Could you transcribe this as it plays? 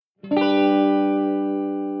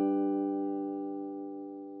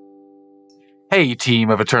Hey, team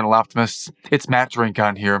of Eternal Optimists. It's Matt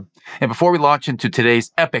Drinkon here. And before we launch into today's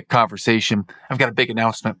epic conversation, I've got a big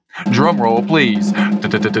announcement. Drum roll, please.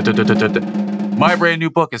 My brand new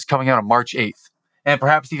book is coming out on March 8th. And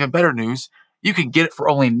perhaps even better news, you can get it for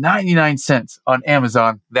only 99 cents on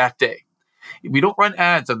Amazon that day. We don't run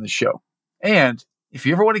ads on this show. And if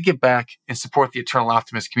you ever want to give back and support the Eternal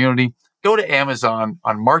Optimist community, go to Amazon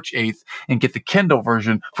on March 8th and get the Kindle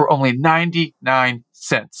version for only 99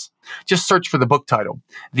 cents. Just search for the book title,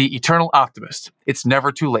 The Eternal Optimist. It's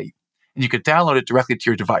never too late. And you can download it directly to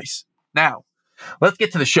your device. Now, let's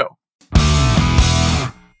get to the show.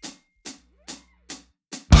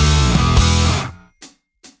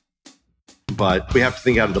 But we have to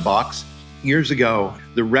think out of the box. Years ago,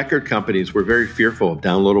 the record companies were very fearful of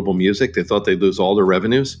downloadable music. They thought they'd lose all their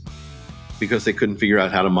revenues because they couldn't figure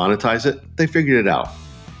out how to monetize it. They figured it out.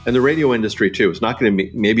 And the radio industry too. It's not going to be,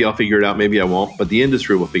 maybe I'll figure it out, maybe I won't, but the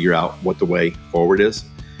industry will figure out what the way forward is.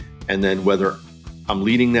 And then whether I'm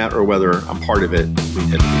leading that or whether I'm part of it, we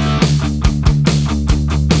hit it.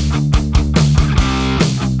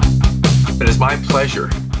 It is my pleasure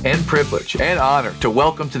and privilege and honor to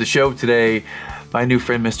welcome to the show today my new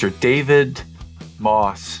friend, Mr. David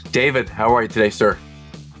Moss. David, how are you today, sir?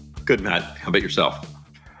 Good, Matt. How about yourself?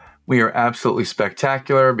 We are absolutely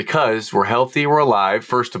spectacular because we're healthy, we're alive,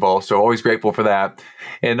 first of all, so always grateful for that.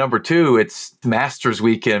 And number two, it's Masters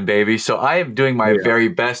weekend, baby. So I am doing my very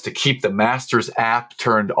best to keep the Masters app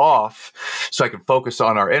turned off so I can focus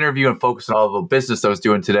on our interview and focus on all the business I was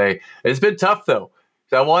doing today. It's been tough, though.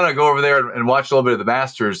 So I want to go over there and watch a little bit of the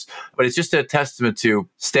Masters, but it's just a testament to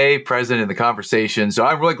stay present in the conversation. So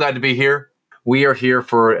I'm really glad to be here. We are here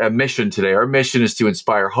for a mission today. Our mission is to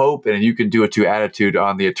inspire hope, and you can do it to attitude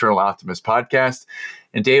on the Eternal Optimist podcast.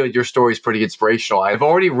 And David, your story is pretty inspirational. I've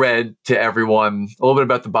already read to everyone a little bit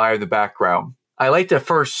about the bio and the background. I like to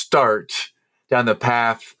first start down the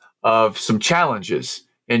path of some challenges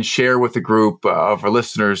and share with a group of our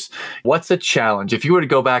listeners, what's a challenge? If you were to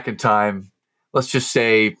go back in time, let's just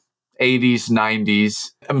say 80s,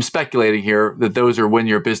 90s, I'm speculating here that those are when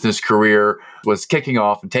your business career was kicking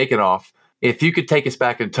off and taking off. If you could take us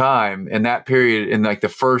back in time in that period, in like the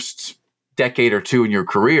first decade or two in your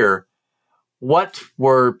career, what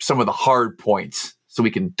were some of the hard points? So we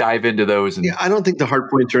can dive into those. Yeah, I don't think the hard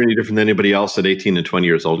points are any different than anybody else at 18 and 20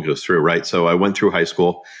 years old goes through, right? So I went through high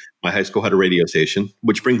school. My high school had a radio station,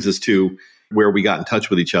 which brings us to where we got in touch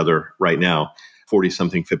with each other right now,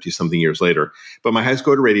 40-something, 50-something years later. But my high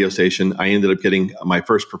school had a radio station. I ended up getting my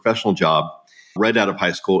first professional job right out of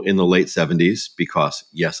high school in the late 70s, because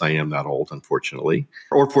yes, I am that old, unfortunately,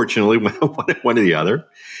 or fortunately, one or the other.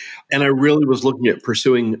 And I really was looking at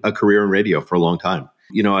pursuing a career in radio for a long time.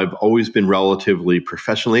 You know, I've always been relatively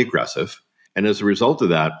professionally aggressive. And as a result of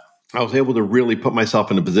that, I was able to really put myself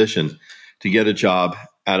in a position to get a job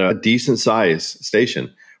at a decent size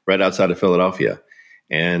station right outside of Philadelphia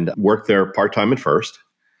and work there part-time at first,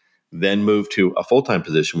 then move to a full-time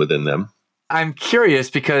position within them. I'm curious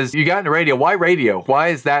because you got into radio. Why radio? Why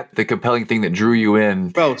is that the compelling thing that drew you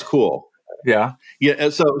in? Well, it's cool. Yeah. Yeah.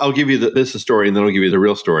 So I'll give you this story and then I'll give you the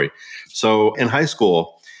real story. So in high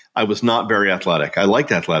school, I was not very athletic. I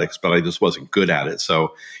liked athletics, but I just wasn't good at it. So,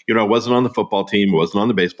 you know, I wasn't on the football team, I wasn't on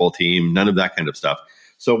the baseball team, none of that kind of stuff.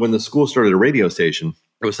 So when the school started a radio station,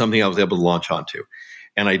 it was something I was able to launch onto.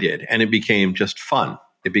 And I did. And it became just fun.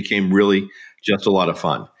 It became really just a lot of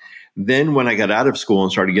fun. Then when I got out of school and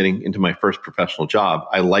started getting into my first professional job,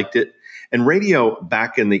 I liked it. And radio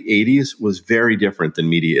back in the 80s was very different than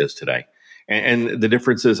media is today. And the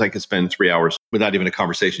difference is I could spend 3 hours without even a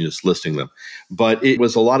conversation just listing them. But it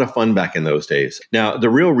was a lot of fun back in those days. Now, the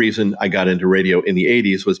real reason I got into radio in the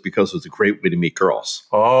 80s was because it was a great way to meet girls.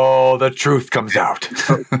 Oh, the truth comes out.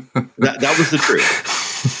 that was the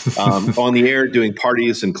truth. On the air, doing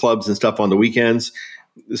parties and clubs and stuff on the weekends,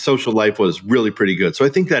 the social life was really pretty good. So I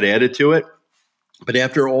think that added to it. But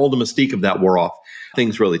after all the mystique of that wore off,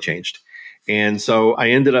 things really changed. And so I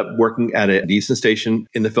ended up working at a decent station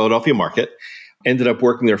in the Philadelphia market, ended up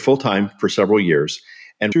working there full time for several years.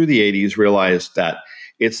 And through the 80s, realized that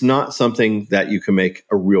it's not something that you can make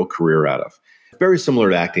a real career out of. Very similar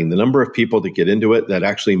to acting. The number of people that get into it that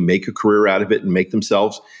actually make a career out of it and make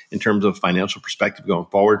themselves in terms of financial perspective going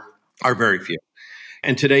forward are very few.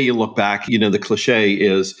 And today you look back, you know, the cliche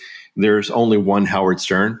is there's only one Howard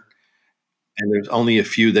Stern, and there's only a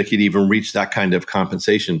few that could even reach that kind of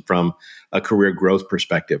compensation from a career growth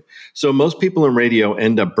perspective. So most people in radio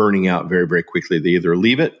end up burning out very, very quickly. They either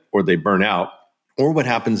leave it or they burn out. Or what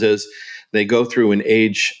happens is they go through an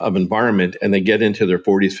age of environment and they get into their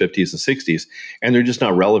 40s, 50s, and 60s, and they're just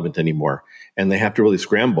not relevant anymore. And they have to really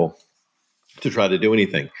scramble to try to do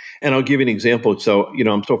anything. And I'll give you an example. So,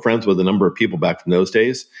 I'm still friends with a number of people back from those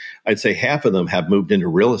days. I'd say half of them have moved into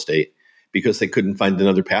real estate because they couldn't find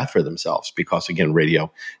another path for themselves because, again, radio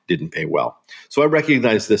didn't pay well. So I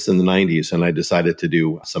recognized this in the 90s and I decided to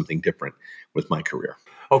do something different with my career.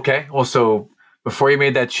 Okay. Well, so before you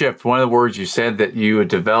made that shift, one of the words you said that you had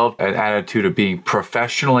developed an attitude of being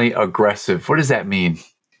professionally aggressive. What does that mean?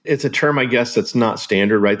 It's a term, I guess, that's not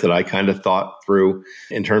standard, right? That I kind of thought through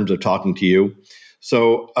in terms of talking to you.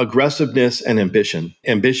 So aggressiveness and ambition.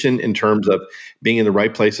 Ambition in terms of being in the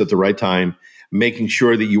right place at the right time, making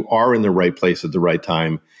sure that you are in the right place at the right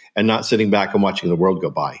time, and not sitting back and watching the world go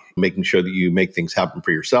by, making sure that you make things happen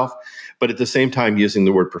for yourself, but at the same time using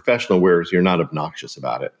the word professional, whereas you're not obnoxious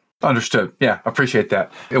about it. Understood. Yeah, appreciate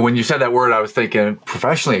that. And when you said that word, I was thinking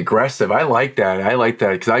professionally aggressive. I like that. I like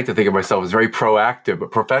that because I like to think of myself as very proactive,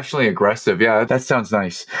 but professionally aggressive. Yeah, that sounds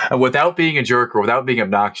nice. Without being a jerk or without being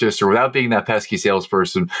obnoxious or without being that pesky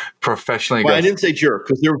salesperson, professionally Well, I aggressive. didn't say jerk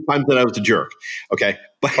because there were times that I was a jerk. Okay.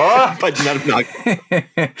 But, but not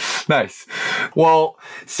obnoxious. Nice. Well,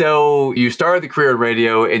 so you started the career in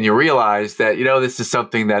radio and you realized that, this is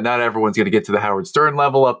something that not everyone's going to get to the Howard Stern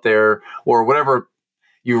level up there or whatever.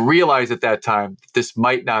 You realize at that time this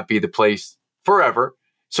might not be the place forever.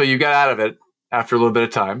 So you got out of it after a little bit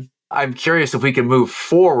of time. I'm curious if we can move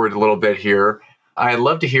forward a little bit here. I'd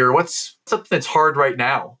love to hear what's something that's hard right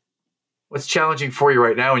now. What's challenging for you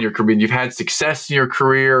right now in your career? You've had success in your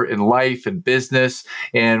career, in life, in business,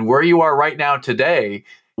 and where you are right now today.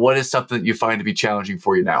 What is something that you find to be challenging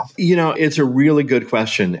for you now? It's a really good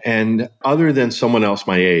question. And other than someone else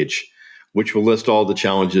my age, which will list all the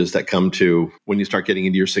challenges that come to when you start getting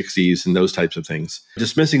into your 60s and those types of things.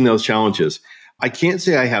 Dismissing those challenges, I can't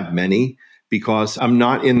say I have many because I'm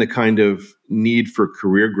not in the kind of need for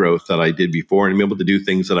career growth that I did before, and I'm able to do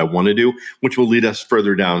things that I want to do, which will lead us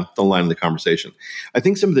further down the line of the conversation. I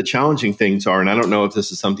think some of the challenging things are, and I don't know if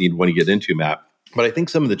this is something you'd want to get into, Matt, but I think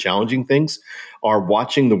some of the challenging things are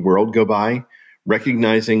watching the world go by,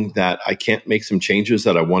 recognizing that I can't make some changes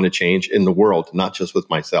that I want to change in the world, not just with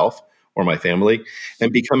myself or my family,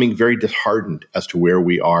 and becoming very disheartened as to where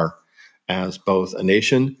we are as both a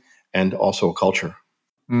nation and also a culture.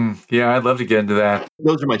 Yeah, I'd love to get into that.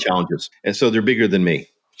 Those are my challenges. And so they're bigger than me.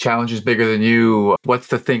 Challenges bigger than you. What's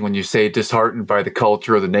the thing when you say disheartened by the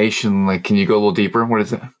culture or the nation? Like, can you go a little deeper? What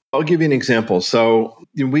is it? I'll give you an example. So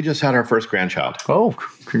we just had our first grandchild. Oh,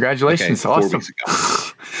 congratulations. Okay, 4 awesome. weeks ago.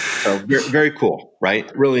 So very, very cool, right?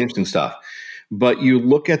 Really interesting stuff. But you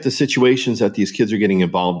look at the situations that these kids are getting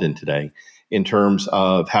involved in today in terms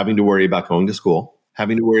of having to worry about going to school,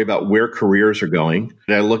 having to worry about where careers are going.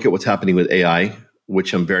 And I look at what's happening with AI,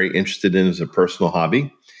 which I'm very interested in as a personal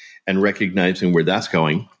hobby, and recognizing where that's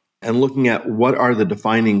going and looking at what are the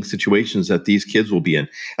defining situations that these kids will be in.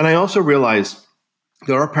 And I also realize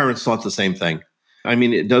that our parents thought the same thing. I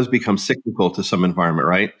mean, it does become cyclical to some environment,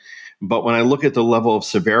 right? But when I look at the level of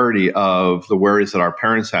severity of the worries that our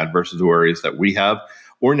parents had versus the worries that we have,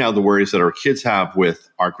 or now the worries that our kids have with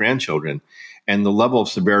our grandchildren, and the level of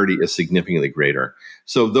severity is significantly greater.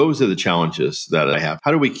 So those are the challenges that I have.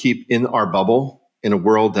 How do we keep in our bubble in a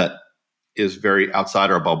world that is very outside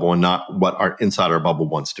our bubble and not what our inside our bubble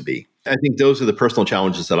wants to be? I think those are the personal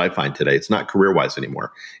challenges that I find today. It's not career-wise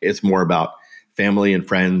anymore. It's more about family and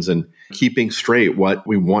friends and keeping straight what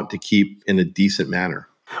we want to keep in a decent manner.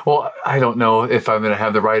 Well, I don't know if I'm going to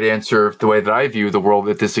have the right answer the way that I view the world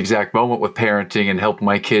at this exact moment with parenting and help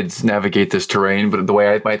my kids navigate this terrain. But the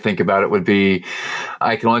way I might think about it would be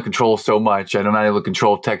I can only control so much. I don't know how to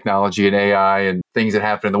control technology and AI and things that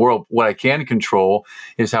happen in the world. What I can control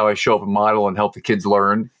is how I show up and model and help the kids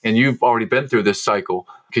learn. And you've already been through this cycle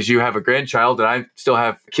because you have a grandchild and I still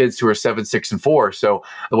have kids who are 7, 6, and 4. So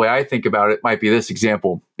the way I think about it might be this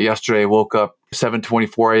example. Yesterday, I woke up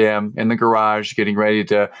 7:24 a.m. in the garage, getting ready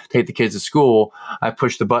to take the kids to school. I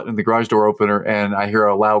push the button in the garage door opener and I hear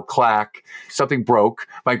a loud clack. Something broke.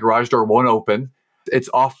 My garage door won't open. It's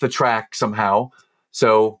off the track somehow.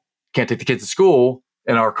 So can't take the kids to school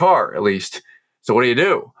in our car, at least. So what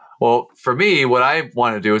do? Well, for me, what I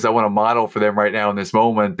want to do is I want to model for them right now in this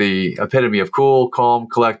moment the epitome of cool, calm,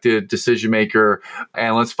 collected decision maker.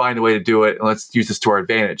 And let's find a way to do it. And let's use this to our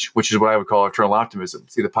advantage, which is what I would call eternal optimism.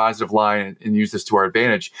 See the positive line and use this to our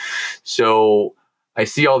advantage. So I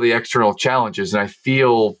see all the external challenges and I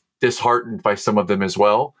feel disheartened by some of them as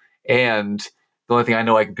well. And the only thing I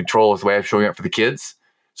know I can control is the way I'm showing up for the kids.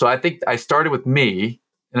 So I think I started with me,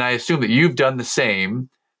 and I assume that you've done the same,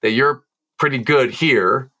 that you're pretty good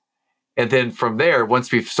here. And then from there,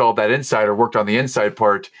 once we've solved that inside or worked on the inside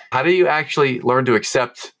part, how do you actually learn to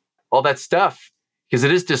accept all that stuff? Because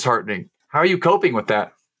it is disheartening. How are you coping with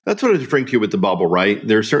that? That's what I was referring to with the bubble, right?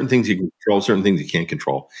 There are certain things you can control, certain things you can't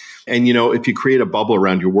control. And, if you create a bubble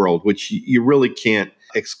around your world, which you really can't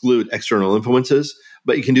exclude external influences,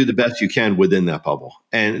 but you can do the best you can within that bubble.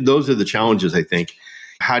 And those are the challenges, I think.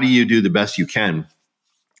 How do you do the best you can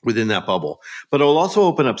within that bubble? But it'll also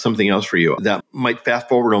open up something else for you that might fast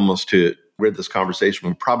forward almost to where this conversation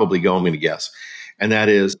will probably go, I'm going to guess. And that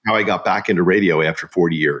is how I got back into radio after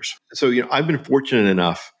 40 years. So, I've been fortunate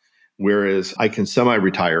enough, whereas I can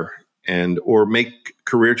semi-retire and or make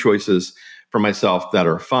career choices for myself that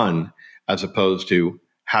are fun as opposed to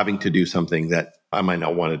having to do something that I might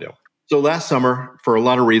not want to do. So last summer, for a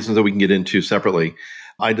lot of reasons that we can get into separately,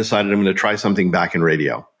 I decided I'm going to try something back in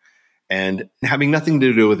radio. And having nothing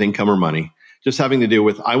to do with income or money, just having to do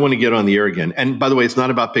with, I want to get on the air again. And by the way, it's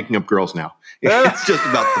not about picking up girls now. It's just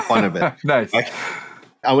about the fun of it. Nice.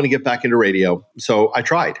 I want to get back into radio. So I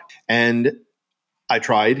tried and I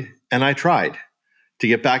tried and I tried to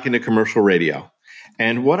get back into commercial radio.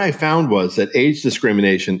 And what I found was that age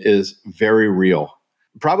discrimination is very real,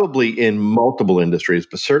 probably in multiple industries,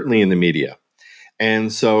 but certainly in the media.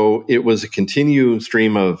 And so it was a continued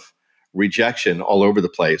stream of rejection all over the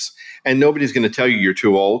place. And nobody's going to tell you you're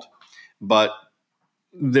too old, but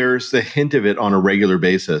there's the hint of it on a regular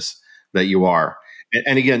basis that you are.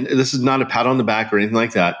 And again, this is not a pat on the back or anything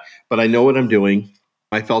like that, but I know what I'm doing.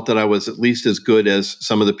 I felt that I was at least as good as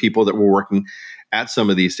some of the people that were working at some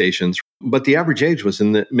of these stations, but the average age was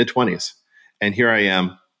in the mid 20s. And here I am,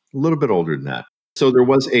 a little bit older than that. So there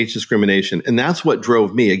was age discrimination. And that's what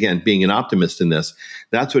drove me, again, being an optimist in this,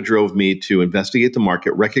 that's what drove me to investigate the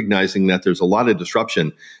market, recognizing that there's a lot of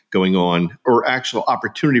disruption going on, or actual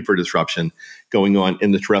opportunity for disruption going on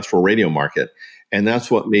in the terrestrial radio market. And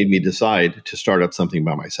that's what made me decide to start up something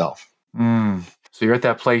by myself. So you're at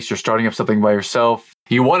that place, you're starting up something by yourself.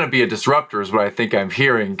 You want to be a disruptor is what I think I'm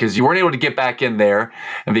hearing, because you weren't able to get back in there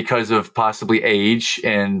and because of possibly age,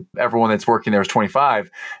 and everyone that's working there is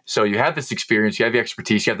 25. So you have this experience, you have the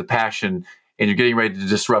expertise, you have the passion, and you're getting ready to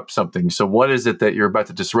disrupt something. So what is it that you're about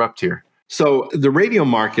to disrupt here? So the radio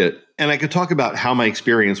market, and I could talk about how my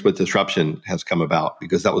experience with disruption has come about,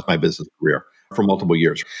 because that was my business career for multiple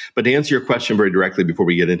years. But to answer your question very directly before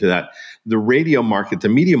we get into that, the radio market, the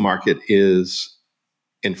media market is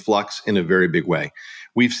in flux in a very big way.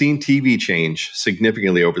 We've seen TV change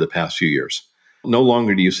significantly over the past few years. No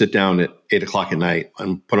longer do you sit down at 8 o'clock at night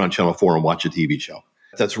and put on Channel 4 and watch a TV show.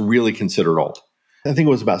 That's really considered old. I think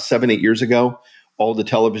it was about 7, 8 years ago, all the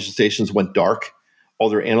television stations went dark. All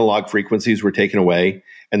their analog frequencies were taken away,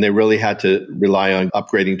 and they really had to rely on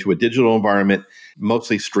upgrading to a digital environment,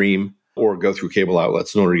 mostly stream or go through cable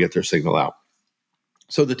outlets in order to get their signal out.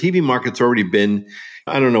 So the TV market's already been,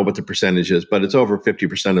 I don't know what the percentage is, but it's over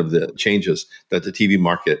 50% of the changes that the TV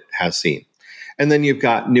market has seen. And then you've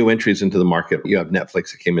got new entries into the market. You have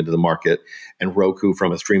Netflix that came into the market, and Roku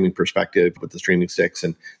from a streaming perspective with the streaming sticks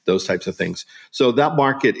and those types of things. So that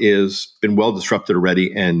market is been well disrupted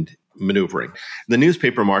already and maneuvering. The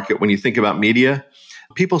newspaper market, when you think about media,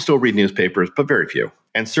 people still read newspapers, but very few.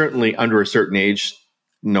 And certainly under a certain age,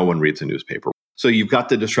 no one reads a newspaper. So you've got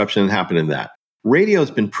the disruption that happened in that. Radio has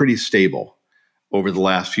been pretty stable over the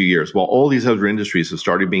last few years. While all these other industries have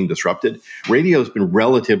started being disrupted, radio has been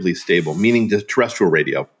relatively stable, meaning the terrestrial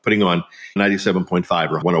radio, putting on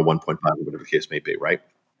 97.5 or 101.5 or whatever the case may be, right?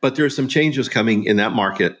 But there are some changes coming in that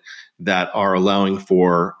market that are allowing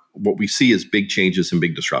for what we see as big changes and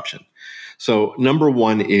big disruption. So number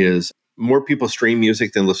one is more people stream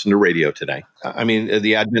music than listen to radio today. I mean,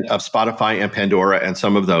 the advent of Spotify and Pandora and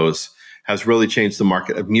some of those has really changed the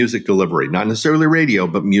market of music delivery, not necessarily radio,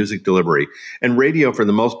 but music delivery. And radio, for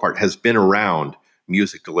the most part, has been around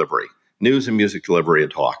music delivery. News and music delivery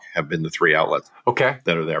and talk have been the three outlets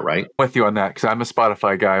that are there, right? I'm with you on that, because I'm a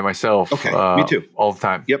Spotify guy myself. Okay, me too. All the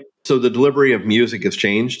time. Yep. So the delivery of music has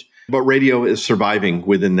changed, but radio is surviving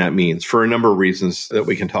within that means for a number of reasons that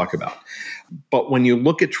we can talk about. But when you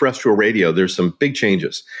look at terrestrial radio, there's some big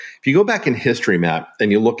changes. If you go back in history, Matt,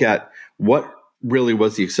 and you look at what really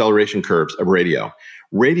was the acceleration curves of radio,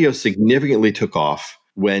 radio significantly took off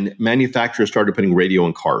when manufacturers started putting radio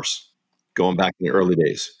in cars, going back in the early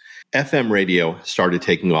days. FM radio started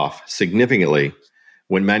taking off significantly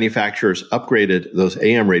when manufacturers upgraded those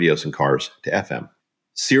AM radios in cars to FM.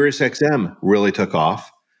 Sirius XM really took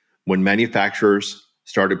off when manufacturers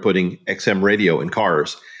started putting XM radio in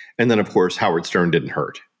cars. And then, of course, Howard Stern didn't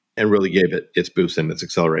hurt and really gave it its boost and its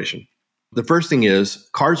acceleration. The first thing is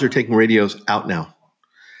cars are taking radios out now.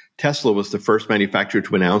 Tesla was the first manufacturer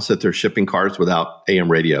to announce that they're shipping cars without AM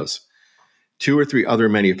radios. 2 or 3 other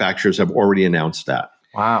manufacturers have already announced that.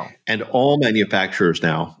 Wow. And all manufacturers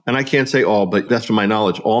now, and I can't say all, but that's to my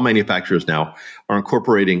knowledge, all manufacturers now are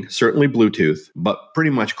incorporating certainly Bluetooth, but pretty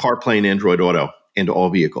much CarPlay and Android Auto into all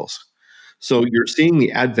vehicles. So you're seeing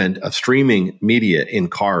the advent of streaming media in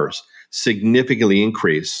cars significantly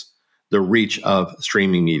increase the reach of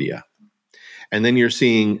streaming media. And then you're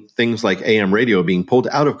seeing things like AM radio being pulled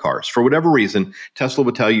out of cars for whatever reason. Tesla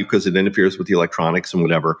would tell you because it interferes with the electronics and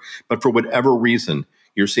whatever. But for whatever reason,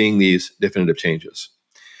 you're seeing these definitive changes.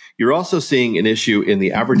 You're also seeing an issue in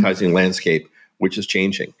the advertising landscape, which is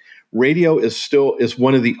changing. Radio is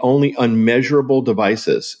one of the only unmeasurable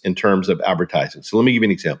devices in terms of advertising. So let me give you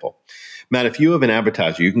an example. Matt, if you have an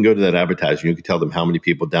advertiser, you can go to that advertiser and you can tell them how many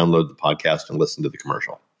people download the podcast and listen to the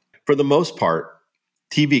commercial. For the most part,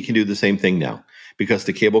 TV can do the same thing now because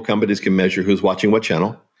the cable companies can measure who's watching what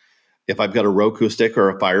channel. If I've got a Roku stick or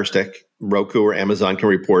a Fire Stick, Roku or Amazon can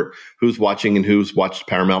report who's watching and who's watched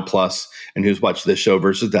Paramount Plus and who's watched this show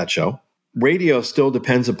versus that show. Radio still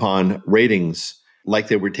depends upon ratings like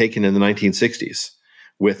they were taken in the 1960s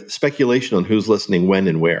with speculation on who's listening when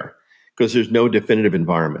and where because there's no definitive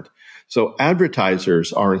environment. So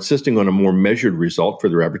advertisers are insisting on a more measured result for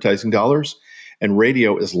their advertising dollars, and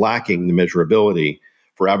radio is lacking the measurability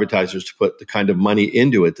for advertisers to put the kind of money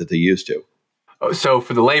into it that they used to. So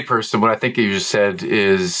for the layperson, what I think you just said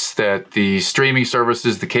is that the streaming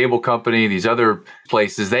services, the cable company, these other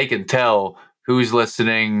places, they can tell who's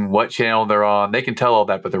listening, what channel they're on. They can tell all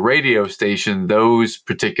that. But the radio station, those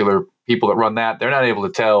particular people that run that, they're not able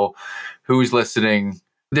to tell who's listening.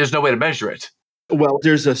 There's no way to measure it. Well,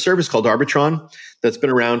 there's a service called Arbitron that's been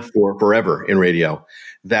around for forever in radio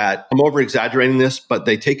that I'm over exaggerating this, but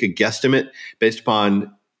they take a guesstimate based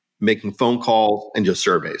upon making phone calls and just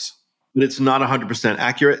surveys. But it's not 100%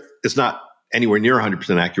 accurate. It's not anywhere near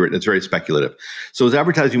 100% accurate. It's very speculative. So as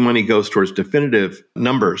advertising money goes towards definitive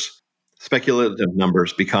numbers, speculative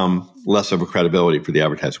numbers become less of a credibility for the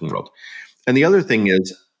advertising world. And the other thing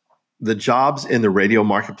is the jobs in the radio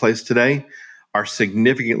marketplace today are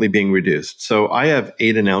significantly being reduced. So I have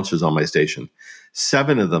 8 announcers on my station.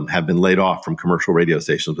 7 of them have been laid off from commercial radio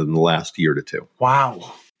stations within the last year to 2.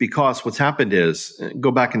 Wow. Because what's happened is,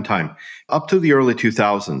 go back in time, up to the early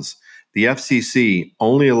 2000s, the FCC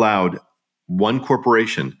only allowed one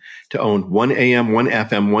corporation to own one AM, one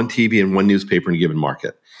FM, one TV, and one newspaper in a given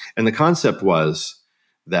market. And the concept was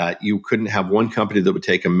that you couldn't have one company that would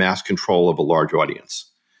take a mass control of a large audience.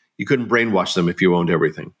 You couldn't brainwash them if you owned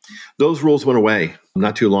everything. Those rules went away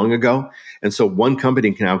not too long ago. And so one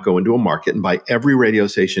company can now go into a market and buy every radio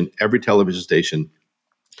station, every television station,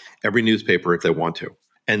 every newspaper if they want to.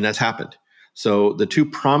 And that's happened. So the 2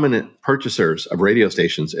 prominent purchasers of radio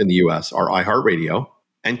stations in the US are iHeartRadio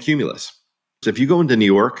and Cumulus. So if you go into New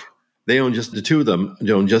York, they own just the 2 of them,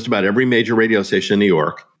 own just about every major radio station in New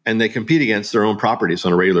York, and they compete against their own properties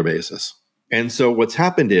on a regular basis. And so what's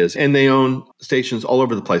happened is, and they own stations all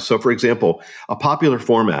over the place. So for example, a popular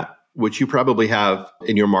format, which you probably have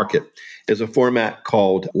in your market, is a format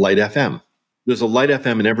called Light FM. There's a Light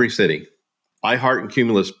FM in every city. iHeart and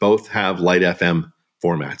Cumulus both have Light FM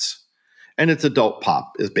formats. And it's adult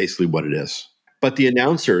pop is basically what it is. But the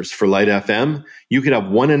announcers for Light FM, you could have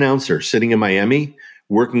one announcer sitting in Miami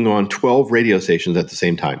working on 12 radio stations at the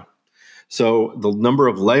same time. So the number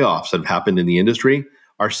of layoffs that have happened in the industry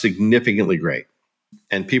are significantly great.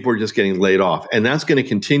 And people are just getting laid off. And that's going to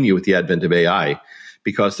continue with the advent of AI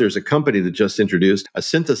because there's a company that just introduced a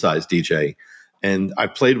synthesized DJ. And I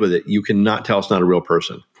played with it. You cannot tell it's not a real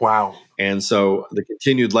person. Wow. And so the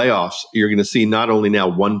continued layoffs, you're going to see not only now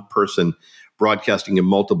one person broadcasting in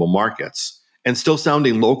multiple markets and still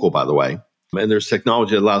sounding local, by the way. And there's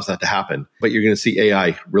technology that allows that to happen, but you're going to see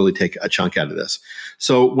AI really take a chunk out of this.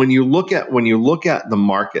 So when you look at the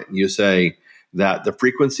market, you say that the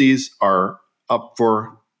frequencies are up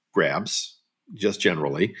for grabs, just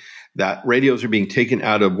generally, that radios are being taken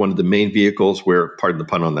out of one of the main vehicles where, pardon the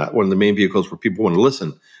pun on that, one of the main vehicles where people want to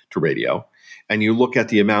listen to radio. And you look at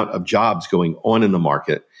the amount of jobs going on in the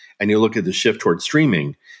market, and you look at the shift towards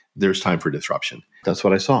streaming, there's time for disruption. That's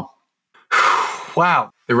what I saw.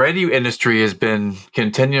 Wow. The radio industry has been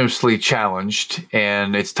continuously challenged,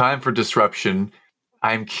 and it's time for disruption.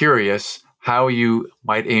 I'm curious how you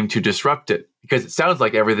might aim to disrupt it, because it sounds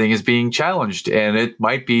like everything is being challenged, and it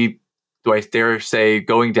might be, do I dare say,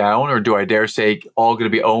 going down, or do I dare say all going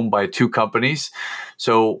to be owned by 2 companies?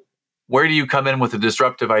 So where do you come in with a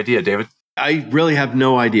disruptive idea, David? I really have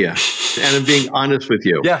no idea. And I'm being honest with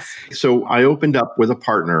you. Yes. So I opened up with a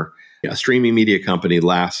partner, a streaming media company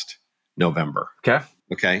last November.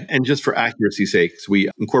 Okay. And just for accuracy's sake, we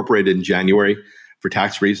incorporated in January for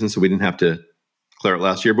tax reasons. So we didn't have to declare it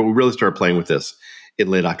last year, but we really started playing with this in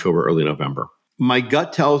late October, early November. My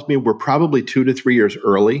gut tells me we're probably 2 to 3 years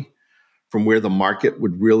early from where the market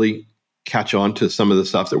would really catch on to some of the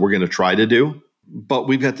stuff that we're going to try to do. But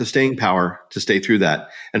we've got the staying power to stay through that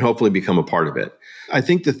and hopefully become a part of it. I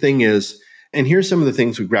think the thing is, and here's some of the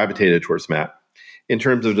things we gravitated towards, Matt, in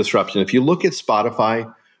terms of disruption. If you look at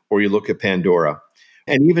Spotify or you look at Pandora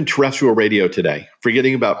and even terrestrial radio today,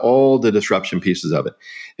 forgetting about all the disruption pieces of it,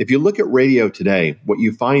 if you look at radio today, what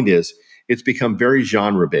you find is it's become very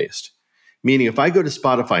genre based. Meaning, if I go to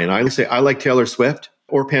Spotify and I say I like Taylor Swift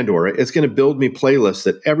or Pandora, it's going to build me playlists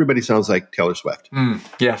that everybody sounds like Taylor Swift.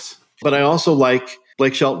 Yes. But I also like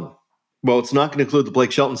Blake Shelton. Well, it's not going to include the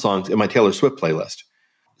Blake Shelton songs in my Taylor Swift playlist.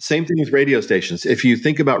 Same thing with radio stations. If you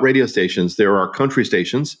think about radio stations, there are country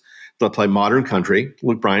stations that play modern country,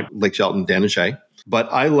 Luke Bryan, Blake Shelton, Dan and Shay.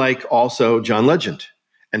 But I like also John Legend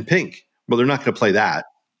and Pink. Well, they're not going to play that.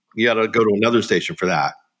 You got to go to another station for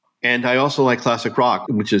that. And I also like classic rock,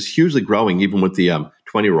 which is hugely growing even with the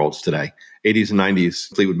 20-year-olds today, 80s and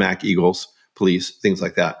 90s, Fleetwood Mac, Eagles, Police, things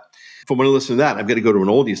like that. If I want to listen to that, I've got to go to an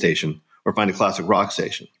oldie station or find a classic rock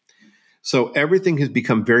station. So everything has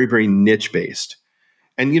become very, very niche based.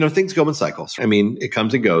 And, things go in cycles. I mean, it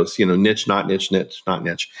comes and goes, niche, not niche, niche, not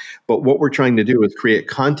niche. But what we're trying to do is create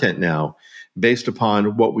content now based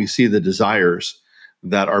upon what we see the desires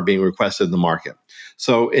that are being requested in the market.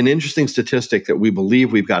 So an interesting statistic that we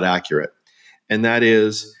believe we've got accurate, and that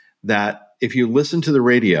is that if you listen to the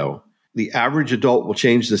radio, the average adult will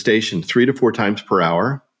change the station 3 to 4 times per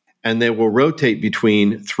hour, and they will rotate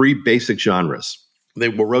between 3 basic genres. They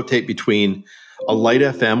will rotate between a light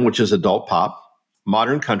FM, which is adult pop,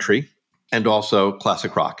 modern country, and also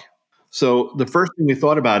classic rock. So the first thing we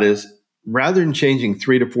thought about is, rather than changing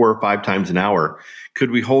 3 to 4 or 5 times an hour, could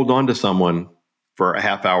we hold on to someone for a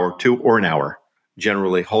half hour, 2 or an hour,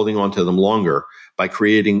 generally holding on to them longer by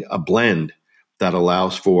creating a blend that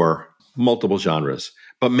allows for multiple genres,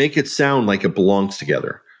 but make it sound like it belongs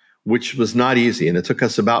together, which was not easy. And it took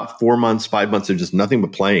us about 4 months, 5 months of just nothing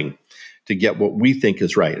but playing to get what we think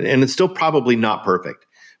is right. And it's still probably not perfect,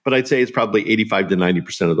 but I'd say it's probably 85 to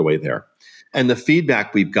 90% of the way there. And the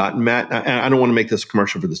feedback we've gotten, Matt, and I don't want to make this a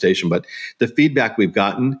commercial for the station, but the feedback we've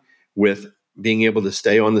gotten with being able to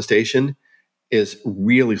stay on the station is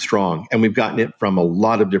really strong. And we've gotten it from a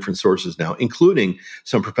lot of different sources now, including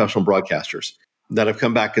some professional broadcasters that have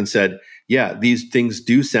come back and said, yeah, these things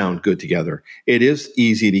do sound good together. It is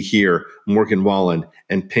easy to hear Morgan Wallen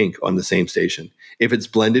and Pink on the same station if it's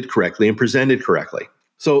blended correctly and presented correctly.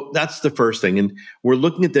 So that's the first thing. And we're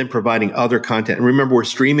looking at then providing other content. And remember, we're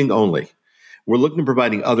streaming only. We're looking at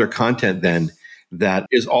providing other content then that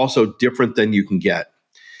is also different than you can get.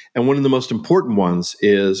 And one of the most important ones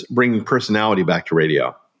is bringing personality back to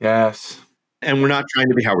radio. Yes. And we're not trying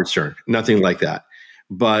to be Howard Stern, nothing like that.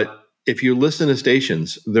 But if you listen to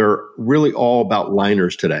stations, they're really all about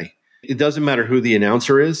liners today. It doesn't matter who the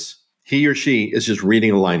announcer is. He or she is just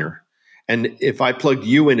reading a liner. And if I plugged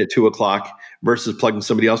you in at 2:00 versus plugging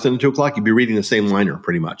somebody else in at 2:00, you'd be reading the same liner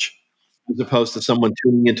pretty much, as opposed to someone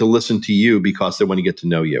tuning in to listen to you because they want to get to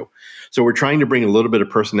know you. So we're trying to bring a little bit of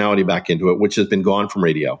personality back into it, which has been gone from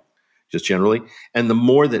radio, just generally. And the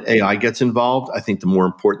more that AI gets involved, I think the more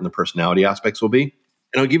important the personality aspects will be.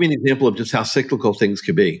 And I'll give you an example of just how cyclical things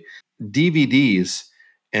could be. DVDs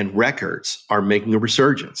and records are making a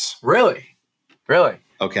resurgence. Really?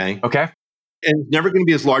 Okay. And it's never going to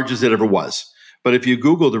be as large as it ever was. But if you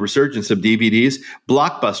Google the resurgence of DVDs,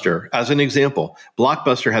 Blockbuster, as an example,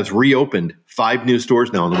 Blockbuster has reopened 5 new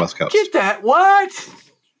stores now on the West Coast. Get that? What?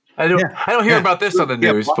 I don't hear about this on the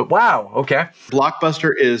news, but wow. Okay.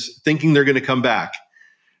 Blockbuster is thinking they're going to come back.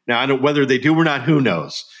 Now, whether they do or not, who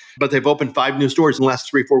knows? But they've opened 5 new stores in the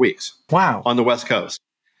last 3-4 weeks. Wow. On the West Coast.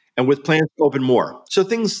 And with plans to open more. So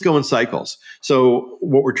things go in cycles. So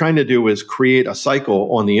what we're trying to do is create a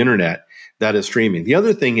cycle on the internet that is streaming. The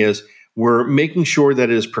other thing is we're making sure that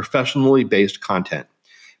it is professionally based content,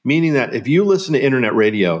 meaning that if you listen to internet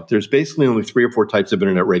radio, there's basically only 3 or 4 types of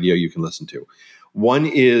internet radio you can listen to. One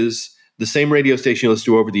is the same radio station you listen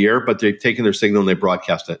to over the air, but they've taken their signal and they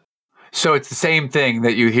broadcast it. So it's the same thing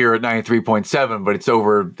that you hear at 93.7, but it's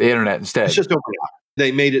over the internet instead. It's just over now.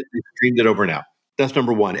 They streamed it over now. That's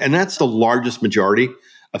number one. And that's the largest majority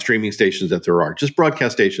of streaming stations that there are, just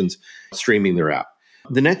broadcast stations streaming their app.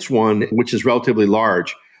 The next one, which is relatively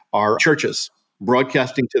large, are churches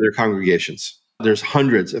broadcasting to their congregations. There's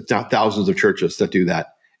hundreds, if not thousands of churches that do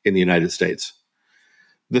that in the United States.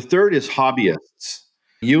 The third is hobbyists.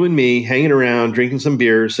 You and me hanging around, drinking some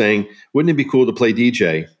beer, saying, wouldn't it be cool to play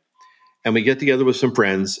DJ? And we get together with some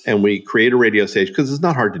friends and we create a radio station, because it's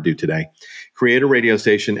not hard to do today. Create a radio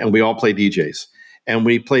station and we all play DJs. And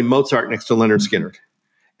we play Mozart next to Leonard Skinner.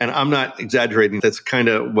 And I'm not exaggerating. That's kind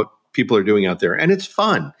of what people are doing out there. And it's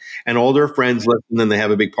fun. And all their friends listen and they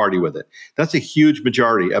have a big party with it. That's a huge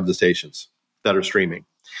majority of the stations that are streaming.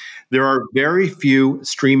 There are very few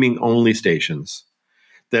streaming only stations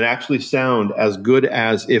that actually sound as good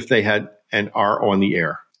as if they had and are on the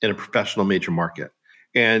air in a professional major market.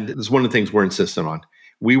 And it's one of the things we're insistent on.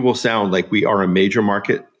 We will sound like we are a major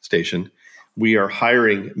market station. We are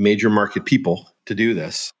hiring major market people to do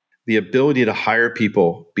this. The ability to hire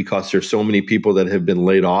people because there's so many people that have been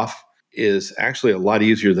laid off is actually a lot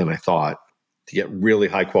easier than I thought to get really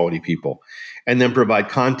high quality people and then provide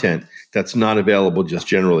content that's not available just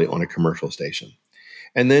generally on a commercial station.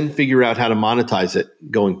 And then figure out how to monetize it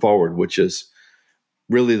going forward, which is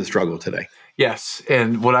really the struggle today. Yes.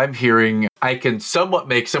 And what I'm hearing, I can somewhat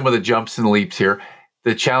make some of the jumps and leaps here.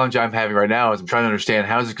 The challenge I'm having right now is I'm trying to understand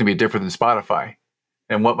how is it going to be different than Spotify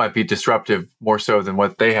and what might be disruptive more so than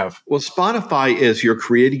what they have. Well, Spotify is you're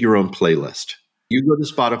creating your own playlist. You go to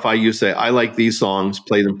Spotify, you say, I like these songs,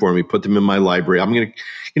 play them for me, put them in my library. I'm going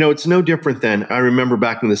to, it's no different than I remember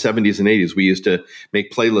back in the 70s and 80s, we used to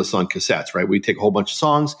make playlists on cassettes, right? We'd take a whole bunch of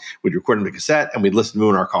songs, we'd record them to cassette, and we'd listen to them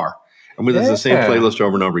in our car. And we'd listen to the same playlist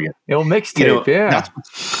over and over again. Mixtape, That's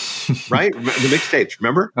right? The mixtapes,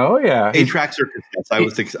 remember? Oh, yeah. 8-tracks or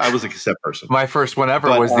cassettes. I was a cassette person. My first one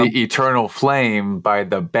ever was the Eternal Flame by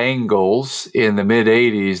the Bangles in the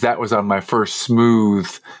mid-'80s. That was on my first smooth,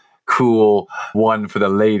 cool one for the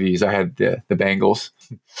ladies. I had the Bangles.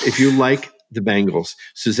 If you like the Bangles,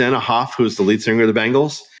 Susanna Hoff, who's the lead singer of the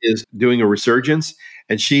Bangles, is doing a resurgence,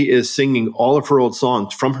 and she is singing all of her old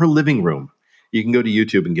songs from her living room. You can go to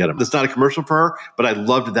YouTube and get them. It's not a commercial for her, but I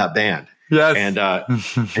loved that band. Yes. And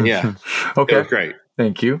yeah. Okay. It was great.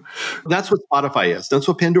 Thank you. That's what Spotify is. That's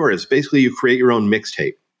what Pandora is. Basically, you create your own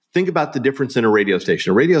mixtape. Think about the difference in a radio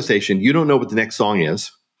station. A radio station, you don't know what the next song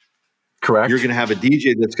is. Correct. You're going to have a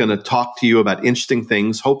DJ that's going to talk to you about interesting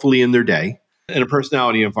things, hopefully in their day, in a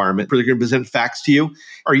personality environment. They're going to present facts to you.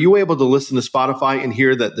 Are you able to listen to Spotify and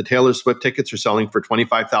hear that the Taylor Swift tickets are selling for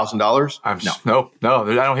 $25,000? No.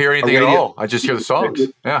 I don't hear anything at all. I just hear the songs.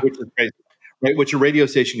 Which is crazy. Right? Which a radio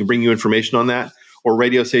station can bring you information on that. Or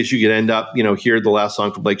radio station, you could end up, hear the last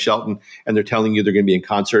song from Blake Shelton, and they're telling you they're going to be in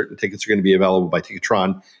concert, and tickets are going to be available by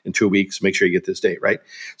Ticketron in 2 weeks. Make sure you get this date, right?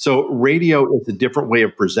 So radio is a different way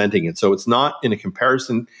of presenting it. So it's not in a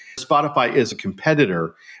comparison. Spotify is a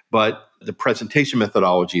competitor, but the presentation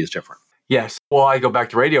methodology is different. Yes. Well, I go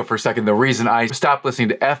back to radio for a second. The reason I stopped listening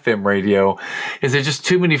to FM radio is there's just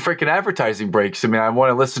too many freaking advertising breaks. I mean, I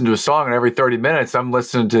want to listen to a song, and every 30 minutes, I'm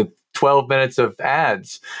listening to 12 minutes of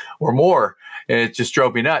ads or more. And it just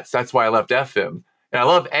drove me nuts. That's why I left FM. And I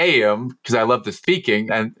love AM because I love the speaking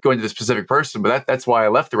and going to the specific person. But that's why I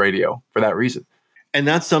left the radio for that reason. And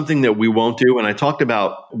that's something that we won't do. And I talked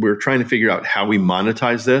about, we're trying to figure out how we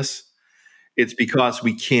monetize this. It's because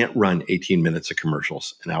we can't run 18 minutes of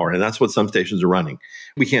commercials an hour. And that's what some stations are running.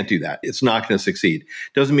 We can't do that. It's not going to succeed.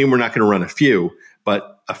 Doesn't mean we're not going to run a few,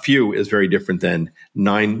 but a few is very different than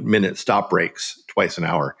 9-minute stop breaks twice an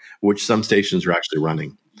hour, which some stations are actually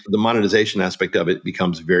running. The monetization aspect of it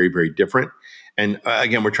becomes very, very different. And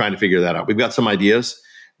again, we're trying to figure that out. We've got some ideas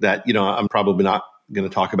that, I'm probably not going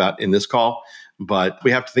to talk about in this call, but we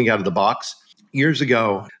have to think out of the box. Years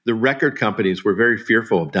ago, the record companies were very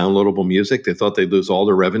fearful of downloadable music. They thought they'd lose all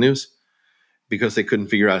their revenues because they couldn't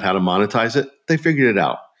figure out how to monetize it. They figured it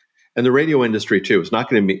out. And the radio industry too. It's not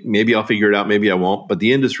going to be, maybe I'll figure it out, maybe I won't, but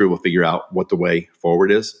the industry will figure out what the way forward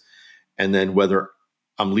is. And then whether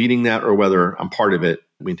I'm leading that or whether I'm part of it,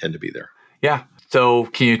 we intend to be there. Yeah. So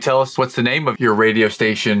can you tell us what's the name of your radio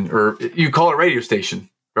station, or you call it radio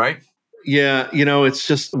station, right? Yeah. It's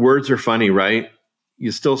just words are funny, right?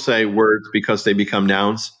 You still say words because they become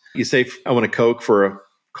nouns. You say, I want a Coke for a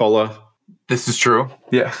cola. This is true.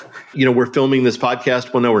 Yeah. We're filming this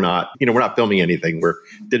podcast. Well, no, we're not. We're not filming anything. We're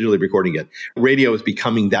digitally recording it. Radio is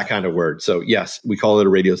becoming that kind of word. So yes, we call it a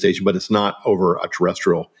radio station, but it's not over a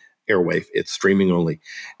terrestrial airwave. It's streaming only.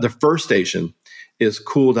 The first station is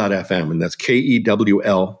cool.fm, and that's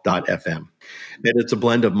KEWL.FM. And it's a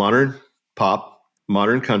blend of modern pop,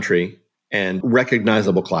 modern country, and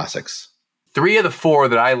recognizable classics. 3 of the 4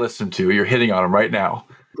 that I listen to, you're hitting on them right now.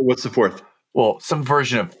 What's the 4th? Well, some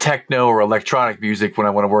version of techno or electronic music when I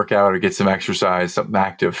want to work out or get some exercise, something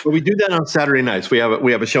active. Well, we do that on Saturday nights. We have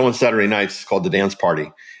a show on Saturday nights called The Dance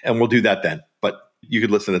Party, and we'll do that then. But you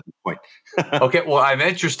could listen at this point. Okay, well, I'm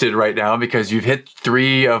interested right now because you've hit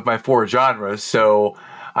 3 of my 4 genres. So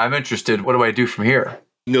I'm interested. What do I do from here?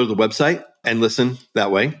 You go to the website and listen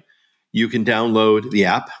that way. You can download the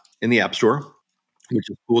app in the App Store, which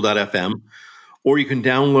is cool.fm. or you can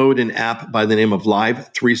download an app by the name of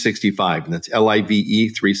Live 365, and that's Live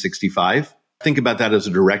 365. Think about that as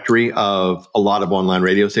a directory of a lot of online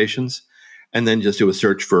radio stations, and then just do a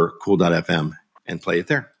search for cool.fm and play it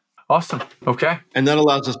there. Awesome. Okay. And that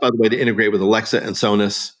allows us, by the way, to integrate with Alexa and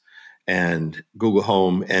Sonos and Google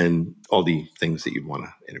Home and all the things that you'd want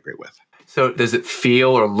to integrate with. So does it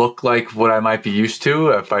feel or look like what I might be used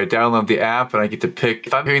to if I download the app and I get to pick,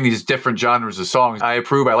 if I'm hearing these different genres of songs, I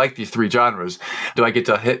approve, I like these 3 genres. Do I get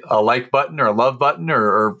to hit a like button or a love button,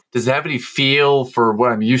 or does it have any feel for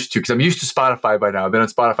what I'm used to? Because I'm used to Spotify by now. I've been on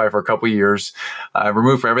Spotify for a couple of years. I've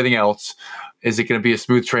removed from everything else. Is it going to be a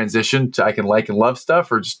smooth transition to I can like and love stuff,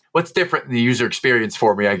 or just what's different in the user experience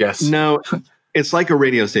for me, I guess? No, it's like a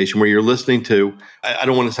radio station where you're listening to, I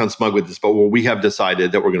don't want to sound smug with this, but we have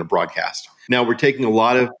decided that we're going to broadcast. Now, we're taking a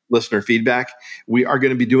lot of listener feedback. We are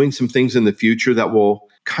going to be doing some things in the future that will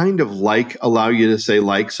kind of allow you to say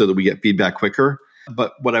so that we get feedback quicker.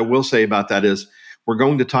 But what I will say about that is we're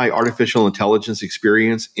going to tie artificial intelligence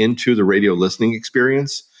experience into the radio listening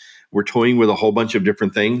experience. We're toying with a whole bunch of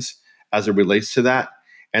different things as it relates to that.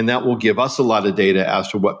 And that will give us a lot of data as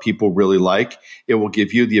to what people really like. It will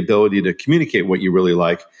give you the ability to communicate what you really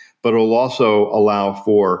like, but it will also allow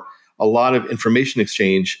for a lot of information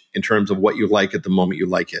exchange in terms of what you like at the moment you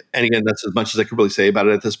like it. And again, that's as much as I could really say about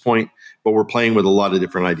it at this point, but we're playing with a lot of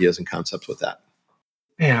different ideas and concepts with that.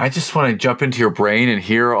 Man, I just want to jump into your brain and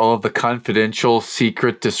hear all of the confidential,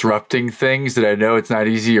 secret, disrupting things that I know it's not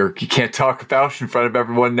easy or you can't talk about in front of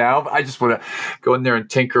everyone now. But I just want to go in there and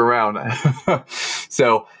tinker around.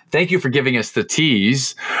 So thank you for giving us the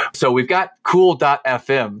tease. So we've got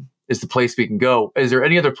cool.fm is the place we can go. Is there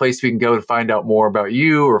any other place we can go to find out more about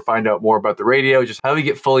you or find out more about the radio? Just how do we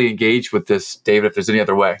get fully engaged with this, David, if there's any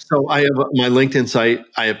other way? So I have my LinkedIn site.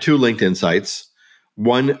 I have 2 LinkedIn sites.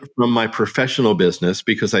 One from my professional business,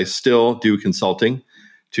 because I still do consulting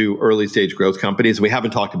to early stage growth companies. We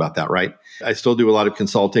haven't talked about that, right? I still do a lot of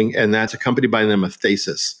consulting, and that's a company by the name of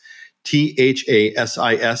Thasis, THASIS.com.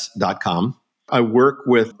 I work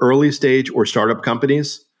with early stage or startup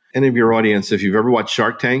companies. Any of your audience, if you've ever watched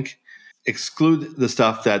Shark Tank, exclude the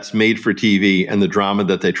stuff that's made for TV and the drama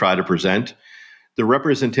that they try to present. The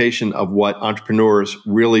representation of what entrepreneurs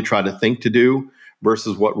really try to think to do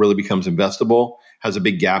versus what really becomes investable has a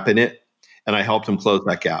big gap in it. And I help them close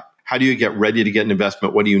that gap. How do you get ready to get an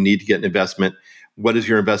investment? What do you need to get an investment? What does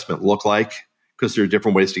your investment look like? Because there are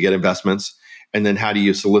different ways to get investments. And then how do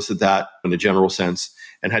you solicit that in a general sense?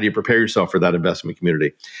 And how do you prepare yourself for that investment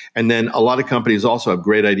community? And then a lot of companies also have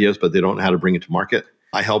great ideas, but they don't know how to bring it to market.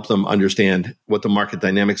 I help them understand what the market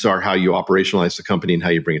dynamics are, how you operationalize the company, and how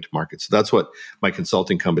you bring it to market. So that's what my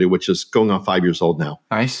consulting company, which is going on 5 years old now,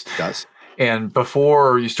 does. And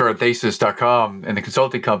before you started Thasis.com and the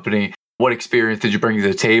consulting company, what experience did you bring to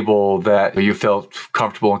the table that you felt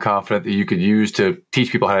comfortable and confident that you could use to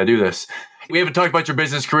teach people how to do this? We haven't talked about your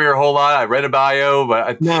business career a whole lot. I read a bio, but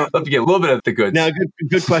I'd love to get a little bit of the goods. Now,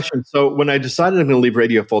 good question. So when I decided I'm going to leave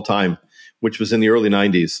radio full time, which was in the early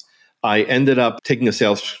 90s, I ended up taking a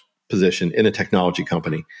sales position in a technology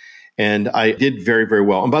company. And I did very, very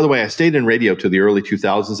well. And by the way, I stayed in radio to the early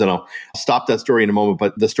 2000s, and I'll stop that story in a moment.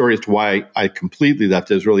 But the story as to why I completely left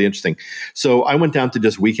is really interesting. So I went down to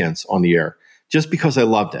just weekends on the air just because I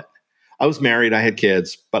loved it. I was married, I had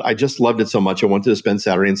kids, but I just loved it so much. I wanted to spend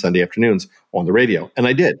Saturday and Sunday afternoons on the radio. And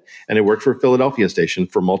I did. And I worked for a Philadelphia station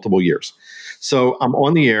for multiple years. So I'm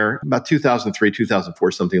on the air about 2003,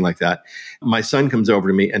 2004, something like that. My son comes over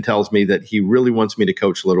to me and tells me that he really wants me to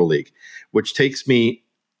coach Little League, which takes me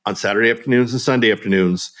on Saturday afternoons and Sunday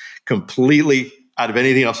afternoons, completely out of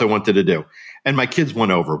anything else I wanted to do. And my kids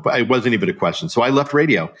went over, but it wasn't even a question. So I left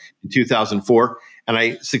radio in 2004, and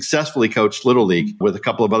I successfully coached Little League with a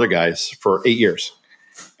couple of other guys for 8 years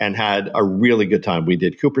and had a really good time. We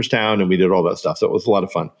did Cooperstown and we did all that stuff. So it was a lot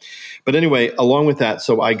of fun. But anyway, along with that,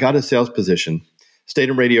 so I got a sales position, stayed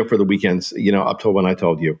in radio for the weekends, up till when I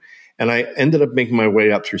told you. And I ended up making my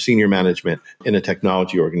way up through senior management in a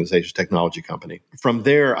technology organization, technology company. From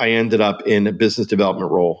there, I ended up in a business development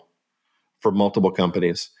role for multiple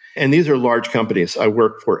companies. And these are large companies. I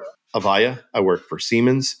worked for Avaya. I worked for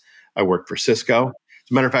Siemens. I worked for Cisco. As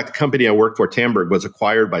a matter of fact, the company I worked for, Tamberg, was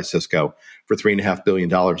acquired by Cisco for $3.5 billion.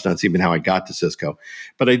 That's even how I got to Cisco.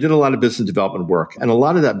 But I did a lot of business development work. And a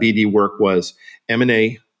lot of that BD work was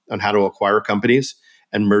M&A on how to acquire companies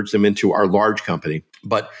and merge them into our large company.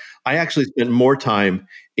 But I actually spent more time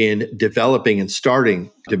in developing and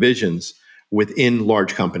starting divisions within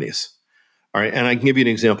large companies. All right. And I can give you an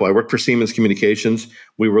example. I worked for Siemens Communications.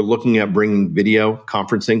 We were looking at bringing video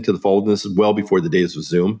conferencing to the fold. And this is well before the days of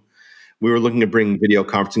Zoom. We were looking to bring video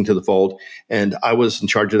conferencing to the fold, and I was in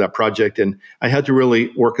charge of that project. And I had to really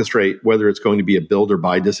orchestrate whether it's going to be a build or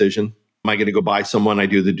buy decision. Am I going to go buy someone? I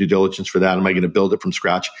do the due diligence for that. Am I going to build it from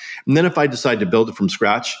scratch? And then if I decide to build it from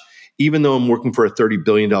scratch, even though I'm working for a $30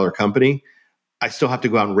 billion company, I still have to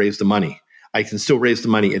go out and raise the money. I can still raise the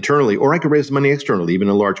money internally, or I can raise the money externally, even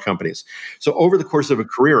in large companies. So over the course of a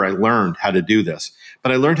career, I learned how to do this,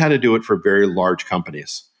 but I learned how to do it for very large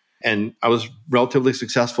companies. And I was relatively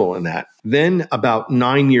successful in that. Then about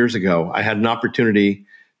 9 years ago, I had an opportunity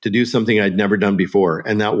to do something I'd never done before.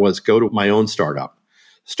 And that was go to my own startup,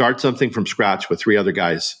 start something from scratch with three other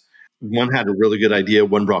guys. One had a really good idea.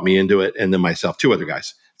 One brought me into it. And then myself, two other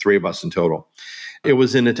guys, three of us in total. It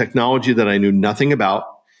was in a technology that I knew nothing about.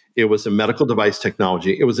 It was a medical device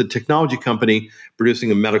technology. It was a technology company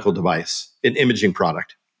producing a medical device, an imaging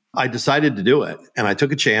product. I decided to do it, and I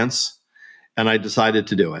took a chance, and I decided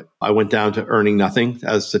to do it. I went down to earning nothing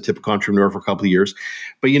as a typical entrepreneur for a couple of years.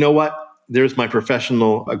 But you know what? There's my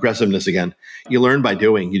professional aggressiveness again. You learn by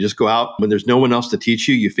doing. You just go out. When there's no one else to teach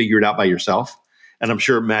you, you figure it out by yourself. And I'm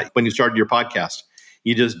sure, Matt, when you started your podcast,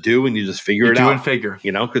 you just do and you just figure it out. Do and figure.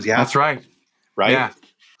 Because you have That's right. Right? Yeah.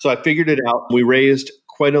 So I figured it out. We raised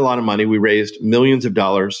quite a lot of money. We raised millions of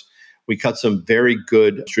dollars. We cut some very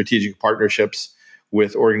good strategic partnerships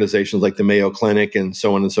with organizations like the Mayo Clinic and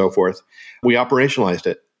so on and so forth. We operationalized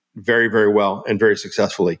it very, very well and very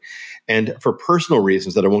successfully. And for personal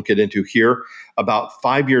reasons that I won't get into here, about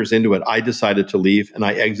 5 years into it, I decided to leave and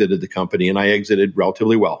I exited the company, and I exited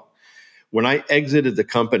relatively well. When I exited the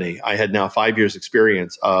company, I had now 5 years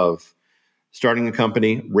experience of starting a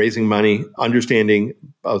company, raising money, understanding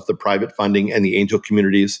of the private funding and the angel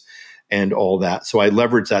communities and all that. So I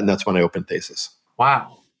leveraged that, and that's when I opened Thesis.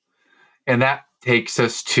 Wow. And that takes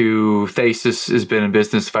us to Thesis has been in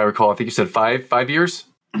business, if I recall, I think you said 5 years?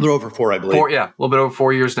 A little over 4, I believe. 4, yeah, a little bit over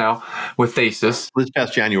 4 years now with Thesis. This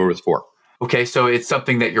past January was 4. Okay, so it's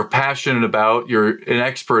something that you're passionate about, you're an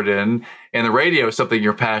expert in, and the radio is something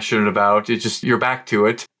you're passionate about. It's just, you're back to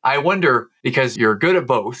it. I wonder, because you're good at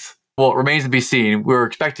both, well, it remains to be seen. We're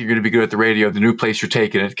expecting you to be good at the radio, the new place you're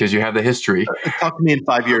taking it, because you have the history. Talk to me in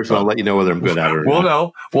 5 years and I'll let you know whether I'm good at it or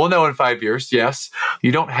not. We'll know in 5 years, yes.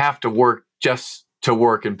 You don't have to work just to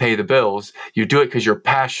work and pay the bills. You do it because you're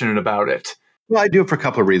passionate about it. Well, I do it for a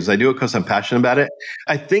couple of reasons. I do it because I'm passionate about it.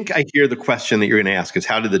 I think I hear the question that you're going to ask is,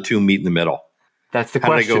 how did the two meet in the middle? That's the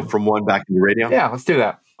question. question. How did I go from one back to the radio? Yeah, let's do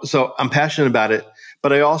that. So I'm passionate about it,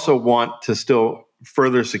 but I also want to still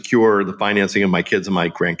further secure the financing of my kids and my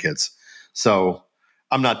grandkids. So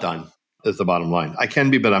I'm not done, is the bottom line. I can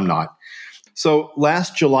be, but I'm not. So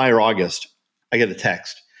last July or August, I get a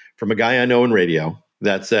text from a guy I know in radio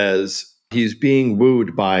that says he's being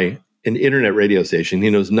wooed by an internet radio station. He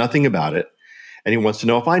knows nothing about it, and he wants to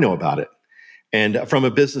know if I know about it. And from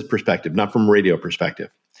a business perspective, not from a radio perspective.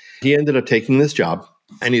 He ended up taking this job,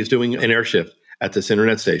 and he's doing an air shift at this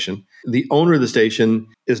internet station. The owner of the station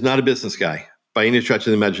is not a business guy by any stretch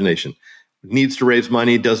of the imagination. Needs to raise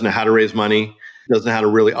money, doesn't know how to raise money, doesn't know how to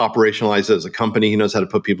really operationalize it as a company. He knows how to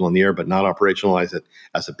put people in the air, but not operationalize it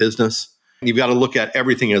as a business. You've got to look at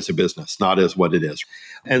everything as a business, not as what it is.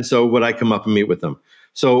 And so would I come up and meet with them?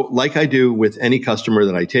 So like I do with any customer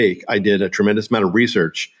that I take, I did a tremendous amount of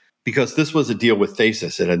research because this was a deal with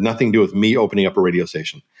Thesis. It had nothing to do with me opening up a radio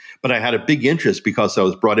station. But I had a big interest because I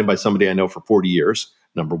was brought in by somebody I know for 40 years,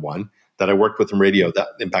 number one, that I worked with in radio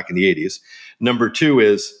back in the 80s. Number two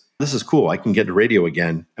is, this is cool. I can get to radio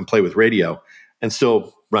again and play with radio and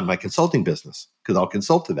still run my consulting business because I'll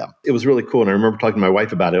consult to them. It was really cool. And I remember talking to my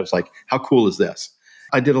wife about it. It was like, how cool is this?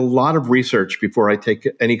 I did a lot of research before I take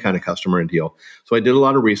any kind of customer and deal. So I did a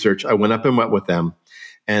lot of research. I went up and went with them.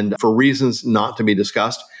 And for reasons not to be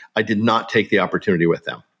discussed, I did not take the opportunity with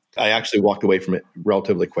them. I actually walked away from it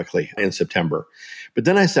relatively quickly in September. But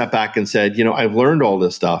then I sat back and said, I've learned all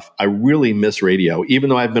this stuff. I really miss radio. Even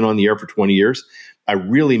though I've been on the air for 20 years, I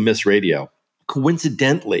really miss radio.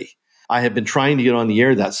 Coincidentally, I had been trying to get on the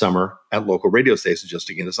air that summer at local radio stations just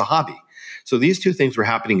again as a hobby. So these two things were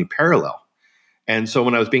happening in parallel. And so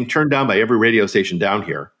when I was being turned down by every radio station down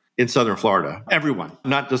here in Southern Florida, everyone,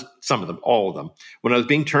 not just some of them, all of them, when I was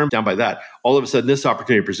being turned down by that, all of a sudden this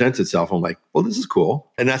opportunity presents itself. I'm like, well, this is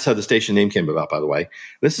cool. And that's how the station name came about, by the way.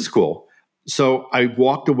 This is cool. So I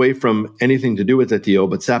walked away from anything to do with that deal,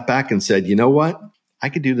 but sat back and said, you know what? I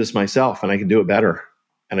could do this myself and I could do it better.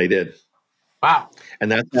 And I did. Wow.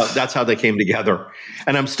 And that's how they came together.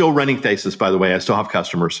 And I'm still running Thesis, by the way. I still have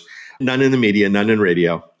customers, none in the media, none in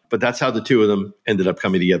radio. But that's how the two of them ended up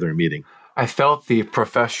coming together and meeting. I felt the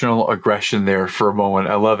professional aggression there for a moment.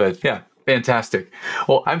 I love it. Yeah. Fantastic.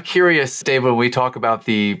 Well, I'm curious, David, when we talk about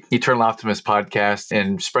the Eternal Optimist podcast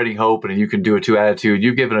and spreading hope, and you can do it too attitude,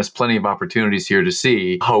 you've given us plenty of opportunities here to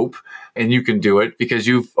see hope, and you can do it because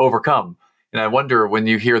you've overcome. And I wonder, when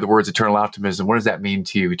you hear the words eternal optimism, what does that mean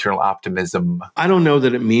to you, eternal optimism? I don't know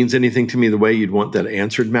that it means anything to me the way you'd want that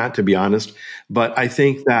answered, Matt, to be honest. But I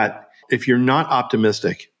think that if you're not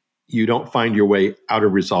optimistic, you don't find your way out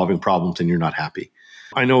of resolving problems and you're not happy.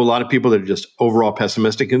 I know a lot of people that are just overall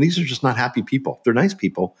pessimistic, and these are just not happy people. They're nice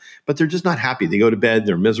people, but they're just not happy. They go to bed,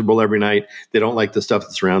 they're miserable every night. They don't like the stuff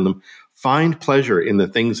that's around them. Find pleasure in the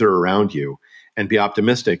things that are around you and be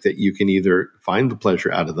optimistic that you can either find the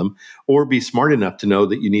pleasure out of them or be smart enough to know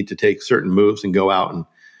that you need to take certain moves and go out and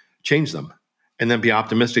change them. And then be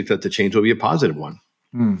optimistic that the change will be a positive one.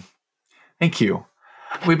 Thank you.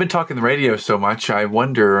 We've been talking the radio so much. I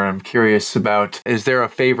wonder, I'm curious about, is there a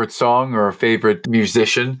favorite song or a favorite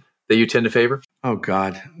musician that you tend to favor? Oh,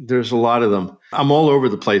 God, there's a lot of them. I'm all over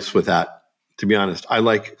the place with that, to be honest. I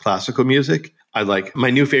like classical music. My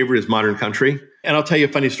new favorite is modern country. And I'll tell you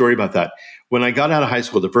a funny story about that. When I got out of high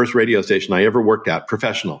school, the first radio station I ever worked at,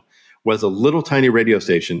 professional, was a little tiny radio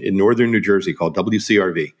station in northern New Jersey called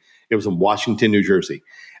WCRV. It was in Washington, New Jersey.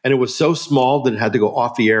 And it was so small that it had to go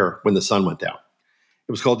off the air when the sun went down.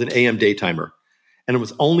 It was called an AM daytimer. And it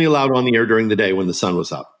was only allowed on the air during the day when the sun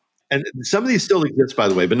was up. And some of these still exist, by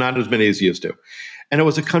the way, but not as many as used to. And it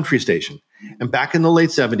was a country station. And back in the late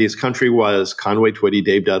 70s, country was Conway Twitty,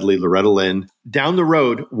 Dave Dudley, Loretta Lynn. Down the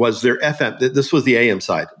road was their FM. This was the AM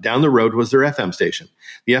side. Down the road was their FM station.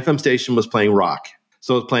 The FM station was playing rock.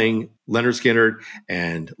 So it was playing Leonard Skinner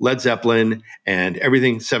and Led Zeppelin and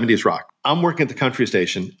everything 70s rock. I'm working at the country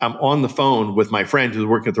station. I'm on the phone with my friend who's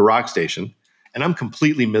working at the rock station, and I'm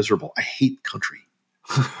completely miserable. I hate country.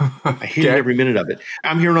 I hate every minute of it.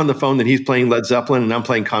 I'm hearing on the phone that he's playing Led Zeppelin and I'm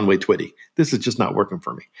playing Conway Twitty. This is just not working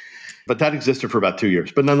for me. But that existed for about 2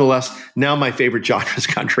 years. But nonetheless, now my favorite genre is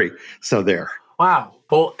country. So there. Wow.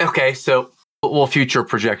 Well, okay. So we'll future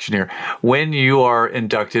projection here. When you are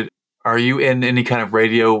inducted, are you in any kind of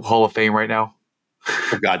radio Hall of Fame right now?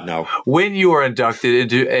 Oh, God, no. When you are inducted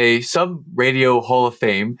into some radio Hall of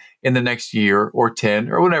Fame in the next year or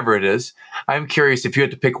 10 or whatever it is, I'm curious if you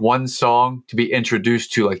had to pick one song to be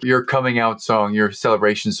introduced to, like your coming out song, your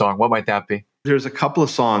celebration song, what might that be? There's a couple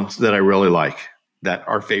of songs that I really like that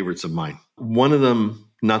are favorites of mine. One of them,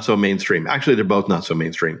 not so mainstream. Actually, they're both not so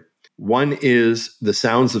mainstream. One is The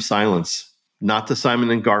Sounds of Silence, not the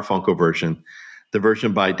Simon and Garfunkel version, the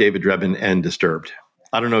version by David Drebin and Disturbed.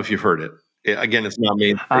 I don't know if you've heard it. Again, it's not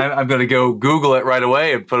mainstream. I'm going to go Google it right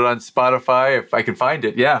away and put it on Spotify if I can find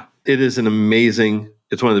it. Yeah. It is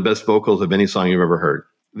it's one of the best vocals of any song you've ever heard.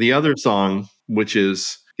 The other song, which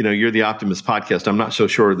is, You're the Optimist podcast, I'm not so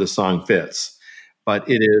sure this song fits, but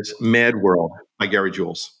it is Mad World by Gary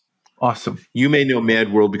Jules. Awesome. You may know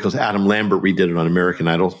Mad World because Adam Lambert redid it on American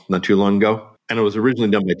Idol not too long ago. And it was originally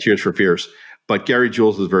done by Tears for Fears. But Gary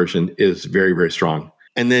Jules' version is very, very strong.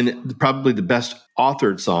 And then probably the best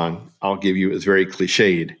authored song I'll give you is very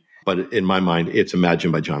cliched, but in my mind, it's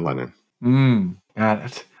Imagine by John Lennon. Got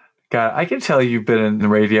it. I can tell you've been in the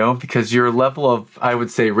radio because your level of, I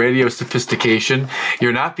would say, radio sophistication,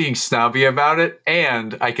 you're not being snobby about it.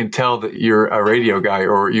 And I can tell that you're a radio guy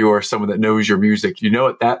or you are someone that knows your music. You know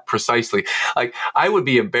it that precisely. Like, I would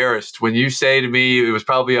be embarrassed when you say to me, it was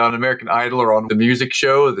probably on American Idol or on the music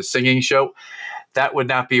show, the singing show. That would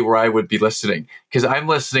not be where I would be listening because I'm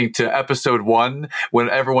listening to episode 1 when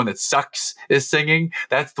everyone that sucks is singing.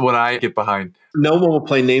 That's the one I get behind. No one will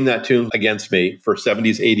play Name That Tune against me for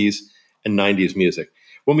 70s, 80s, and 90s music.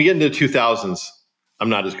 When we get into the 2000s, I'm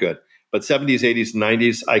not as good. But 70s, 80s,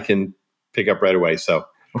 90s, I can pick up right away. So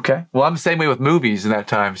okay. Well, I'm the same way with movies in that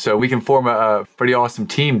time. So we can form a pretty awesome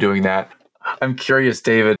team doing that. I'm curious,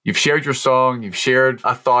 David, you've shared your song, you've shared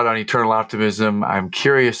a thought on eternal optimism. I'm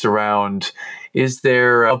curious around, is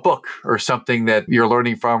there a book or something that you're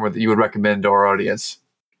learning from or that you would recommend to our audience?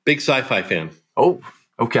 Big sci-fi fan. Oh,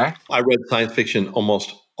 okay. I read science fiction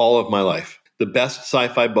almost all of my life. The best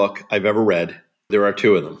sci-fi book I've ever read, there are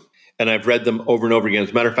 2 of them. And I've read them over and over again. As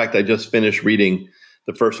a matter of fact, I just finished reading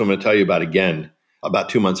the first one I'm going to tell you about again about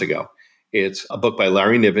 2 months ago. It's a book by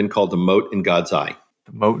Larry Niven called The Mote in God's Eye.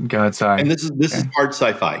 The Mote in God's Eye. And this is hard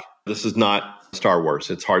sci-fi. This is not Star Wars.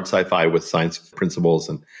 It's hard sci-fi with science principles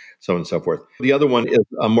and so on and so forth. The other one is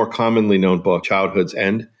a more commonly known book, Childhood's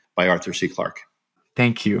End by Arthur C. Clarke.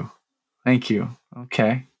 Thank you.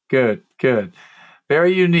 Okay, good.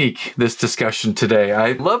 Very unique, this discussion today.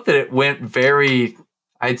 I love that it went very,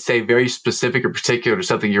 I'd say, very specific or particular to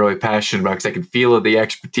something you're really passionate about because I can feel the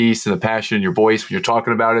expertise and the passion in your voice when you're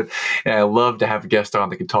talking about it. And I love to have a guest on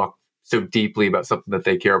that can talk so deeply about something that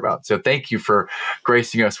they care about. So thank you for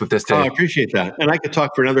gracing us with this Oh, today. I appreciate that. And I could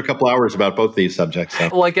talk for another couple hours about both these subjects. So.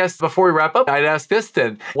 Well, I guess before we wrap up, I'd ask this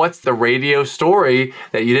then. What's the radio story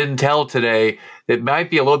that you didn't tell today that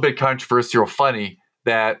might be a little bit controversial or funny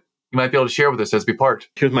that you might be able to share with us as we part?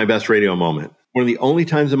 Here's my best radio moment. One of the only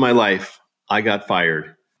times in my life I got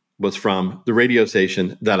fired was from the radio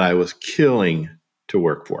station that I was killing to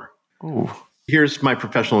work for. Ooh. Here's my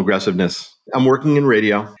professional aggressiveness. I'm working in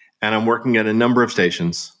radio and I'm working at a number of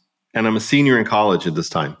stations, and I'm a senior in college at this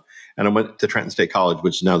time. And I went to Trenton State College,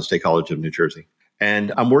 which is now the State College of New Jersey.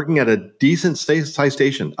 And I'm working at a decent size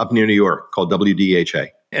station up near New York called WDHA.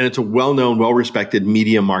 And it's a well-known, well-respected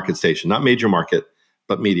medium market station, not major market,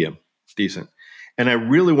 but medium, decent. And I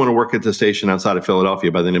really want to work at the station outside of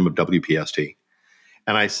Philadelphia by the name of WPST.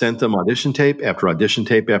 And I sent them audition tape after audition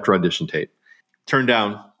tape after audition tape. Turned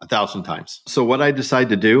down 1,000 times. So what I decide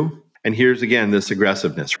to do, and here's again this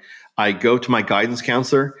aggressiveness, I go to my guidance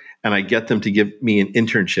counselor and I get them to give me an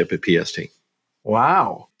internship at PST.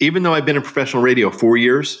 Wow. Even though I've been in professional radio 4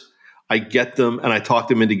 years, I get them and I talk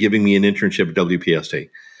them into giving me an internship at WPST.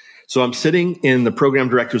 So I'm sitting in the program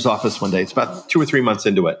director's office one day. It's about 2 or 3 months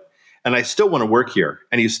into it. And I still want to work here.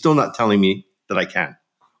 And he's still not telling me that I can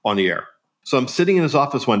on the air. So I'm sitting in his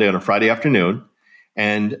office one day on a Friday afternoon,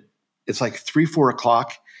 and it's like 3, 4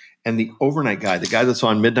 o'clock. And the overnight guy, the guy that's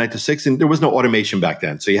on midnight to 6, and there was no automation back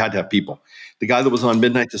then, so you had to have people. The guy that was on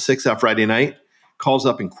midnight to 6 that Friday night calls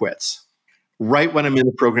up and quits right when I'm in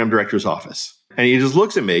the program director's office. And he just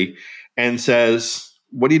looks at me and says,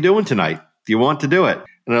 "What are you doing tonight? Do you want to do it?"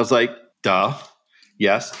 And I was like, "Duh,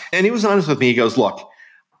 yes." And he was honest with me. He goes, "Look,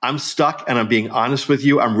 I'm stuck and I'm being honest with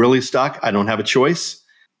you. I'm really stuck. I don't have a choice.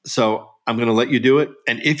 So I'm going to let you do it.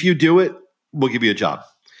 And if you do it, we'll give you a job."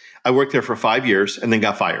 I worked there for 5 years and then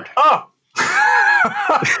got fired. Oh,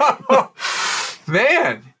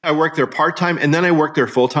 man. I worked there part-time and then I worked there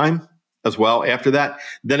full-time as well after that.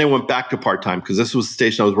 Then I went back to part-time because this was the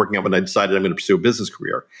station I was working at when I decided I'm going to pursue a business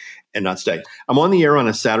career and not stay. I'm on the air on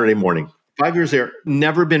a Saturday morning. 5 years there,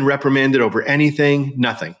 never been reprimanded over anything,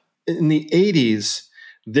 nothing. In the 80s,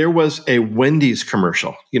 there was a Wendy's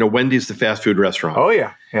commercial. You know, Wendy's, the fast food restaurant. Oh,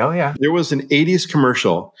 yeah. Hell yeah. There was an 80s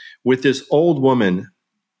commercial with this old woman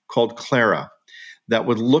called Clara that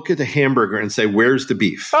would look at the hamburger and say, "Where's the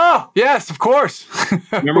beef?" Oh, yes, of course.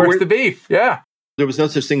 Remember Where's the beef? Yeah. There was no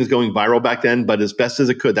such thing as going viral back then, but as best as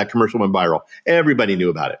it could, that commercial went viral. Everybody knew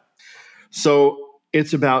about it. So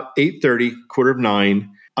it's about 8:30, 8:45.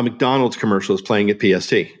 A McDonald's commercial is playing at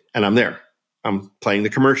PST, and I'm there. I'm playing the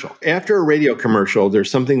commercial. After a radio commercial,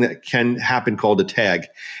 there's something that can happen called a tag.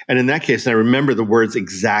 And in that case, and I remember the words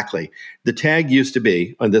exactly, the tag used to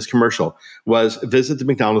be on this commercial was "Visit the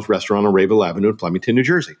McDonald's restaurant on Rayville Avenue in Flemington, New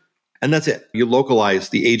Jersey." And that's it. You localize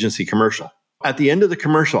the agency commercial. At the end of the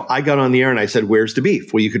commercial, I got on the air and I said, "Where's the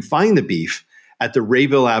beef?" Well, you could find the beef at the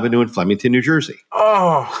Rayville Avenue in Flemington, New Jersey.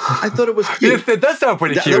 Oh. I thought it was cute. It does sound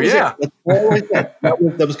pretty cute, yeah. That's all I said.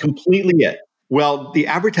 That was completely it. Well, the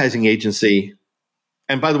advertising agency,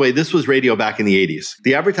 and by the way, this was radio back in the 80s.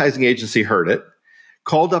 The advertising agency heard it,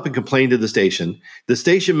 called up and complained to the station. The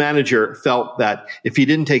station manager felt that if he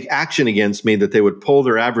didn't take action against me, that they would pull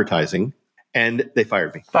their advertising, and they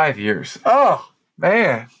fired me. 5 years. Oh,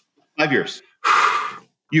 man. 5 years.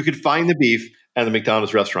 You could find the beef at the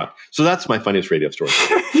McDonald's restaurant. So that's my funniest radio story.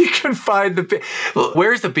 You can find the beef.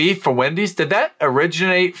 Where's the beef from Wendy's? Did that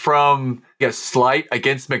originate from a slight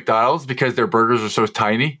against McDonald's because their burgers are so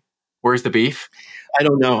tiny? Where's the beef? I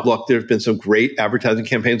don't know. Look, there's been some great advertising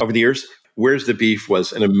campaigns over the years. Where's the Beef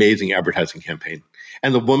was an amazing advertising campaign.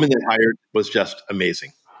 And the woman they hired was just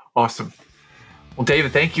amazing. Awesome. Well,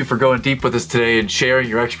 David, thank you for going deep with us today and sharing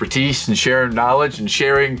your expertise and sharing knowledge and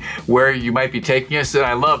sharing where you might be taking us. And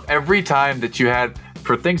I love every time that you had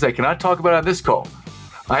for things I cannot talk about on this call.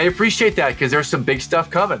 I appreciate that because there's some big stuff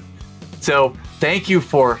coming. So thank you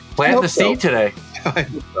for planting the seed today. I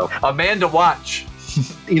hope so. A man to watch.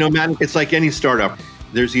 You know, Matt, it's like any startup.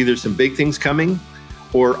 There's either some big things coming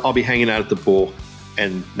or I'll be hanging out at the pool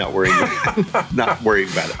and not worrying about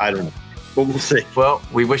it. I don't know. But we'll see. Well,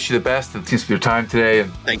 we wish you the best. Thanks for your time today.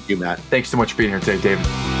 And thank you, Matt. Thanks so much for being here today,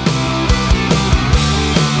 David.